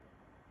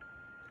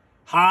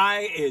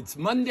Hi, it's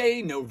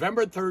Monday,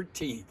 November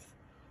 13th,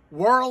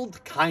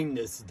 World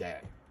Kindness Day.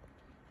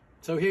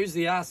 So here's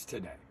the ask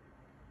today.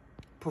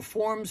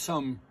 Perform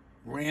some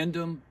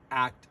random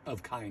act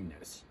of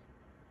kindness.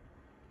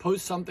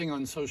 Post something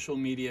on social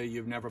media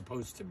you've never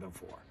posted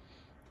before.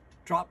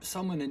 Drop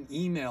someone an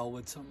email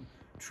with some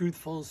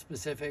truthful,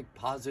 specific,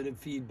 positive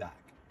feedback.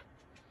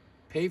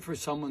 Pay for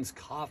someone's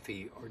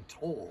coffee or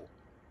toll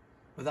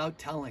without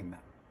telling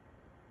them.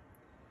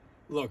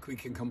 Look, we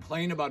can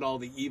complain about all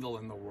the evil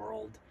in the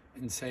world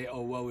and say,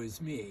 oh, woe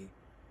is me,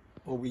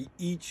 or we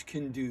each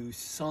can do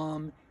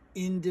some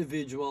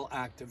individual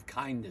act of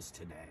kindness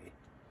today.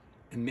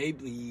 And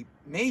maybe,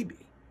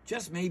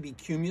 just maybe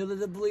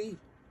cumulatively,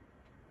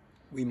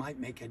 we might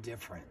make a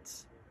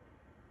difference.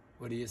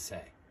 What do you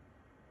say?